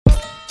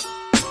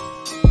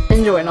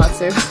Enjoy,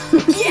 Natsu.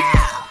 Yeah!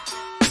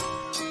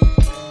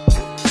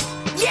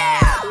 Yeah!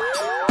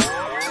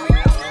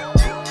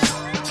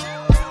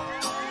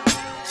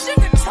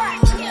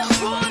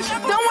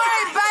 Don't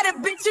worry about it,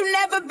 bitch, you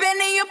never been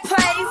in your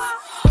place.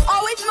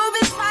 Always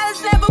moving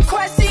silence, never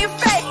question your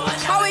fate.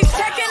 Always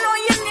checking on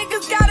your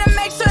niggas, gotta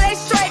make sure they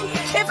straight.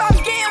 If I'm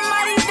getting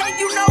money, then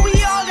you know we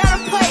all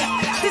gotta play.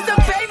 Since a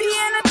baby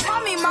in a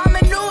tummy, mama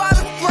knew I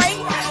was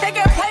great. They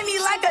can play me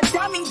like a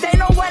dummy, they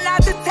know what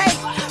not to take.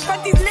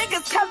 But these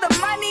niggas cause the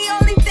money,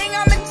 only thing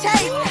I'ma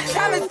chase.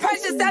 Time is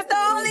precious, that's the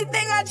only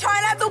thing I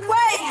try not to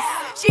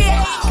waste. She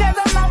hate cause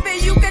I'm up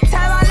and you can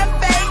tell on the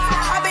face.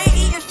 I've been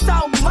eating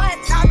so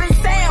much, I've been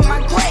saying my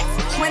grace.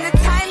 When the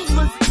times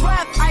was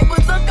rough, I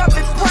would look up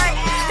and pray.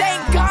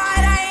 Thank God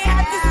I ain't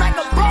have to smack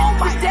a bone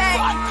today.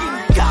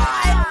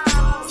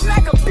 God,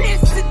 smack a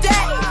bitch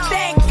today.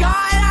 Thank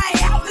God I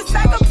ain't have to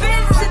smack a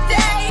bitch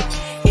today.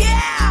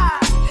 Yeah,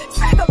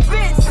 smack a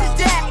bitch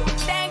today.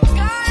 Thank God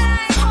I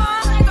ain't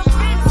smack a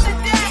bitch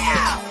today.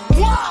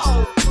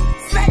 Whoa,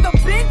 smack a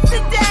bitch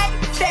today.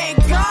 Thank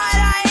God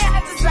I ain't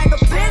have to smack a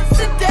bitch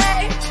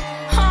today.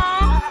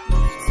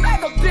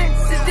 Smack a bitch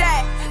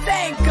today.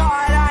 Thank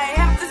God I ain't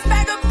have to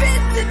smack a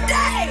bitch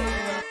today.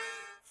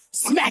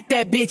 Smack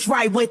that bitch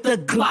right with the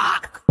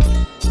Glock.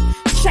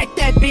 Check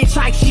that bitch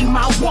like she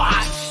my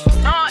watch.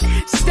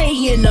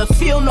 Stay in the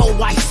field, no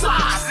white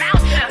socks.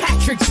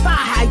 Patrick Spy,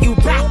 how you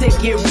back to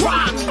get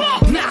rocked?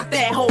 Knock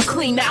that hoe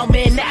clean out,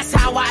 man, that's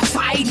how I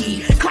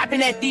tidy.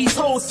 Clapping at these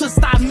hoes to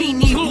stop me,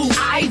 need blue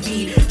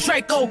ivy.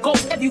 Draco go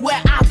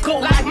everywhere I go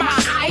like my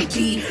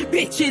ID.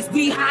 Bitches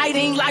be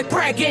hiding like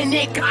pregnant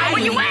Kylie.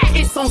 Where you at?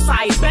 It's on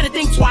sight, better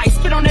think twice.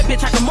 Spit on that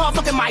bitch like a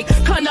motherfucking mic.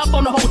 Cutting up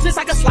on the hoe just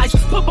like a slice.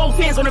 Put both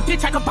hands on the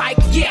bitch like a bike.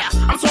 Yeah,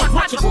 I'm so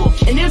unwatchable.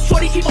 And if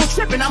shorty keep on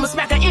tripping, I'ma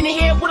smack her in the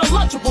head with a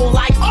lunchable.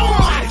 Like, oh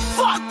my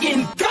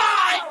fucking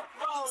God!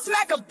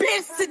 Smack a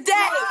bitch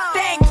today.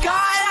 Thank God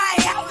I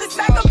ain't have to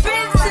smack a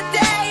bitch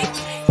today.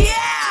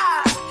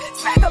 Yeah,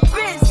 smack a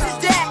bitch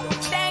today.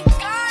 Thank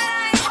God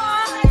I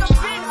ain't smack a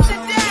bitch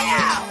today.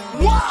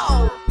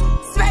 Whoa,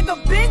 smack a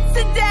bitch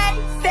today.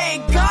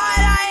 Thank God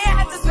I ain't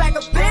have to smack a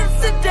bitch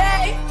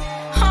today.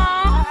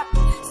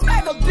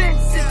 Smack a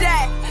bitch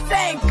today.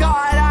 Thank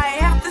God I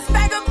ain't have to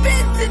smack a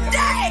bitch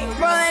today.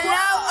 Rolling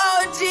out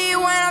OG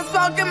when I'm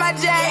smoking my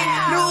J.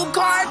 New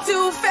car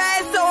too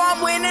fast, so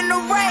I'm winning the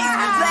race.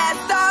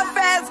 Blast off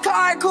fast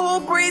car, cool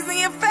breeze in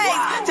your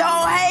face.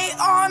 Don't hate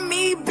on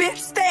me, bitch,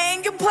 stay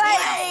in your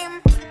place.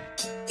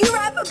 You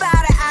rap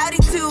about an Audi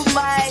too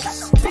much,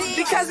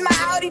 because my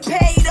Audi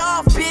paid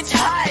off, bitch,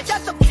 hush.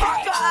 Shut the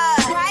fuck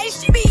up. Why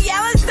she be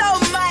yelling so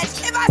much?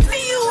 If I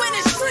see you in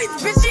the streets,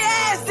 bitch, your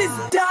ass is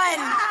done.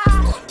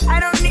 I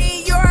don't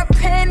need your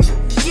opinion.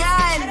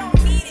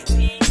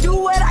 Do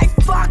what I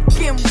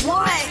fucking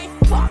want.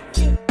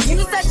 You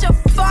such a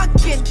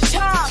fucking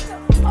chump.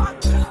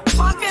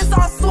 Fuckers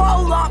all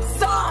swole up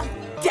some.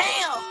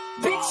 Damn,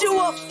 bitch, you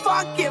a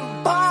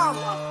fucking bum.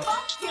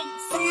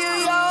 See you,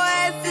 your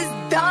ass is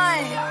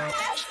done.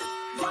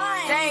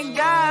 Thank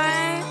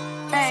God,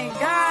 thank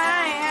God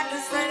I ain't have to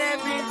say that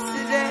bitch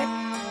today.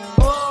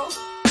 Whoa,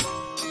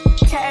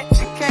 catch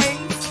a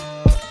case.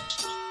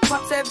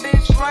 Punch that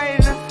bitch right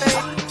in the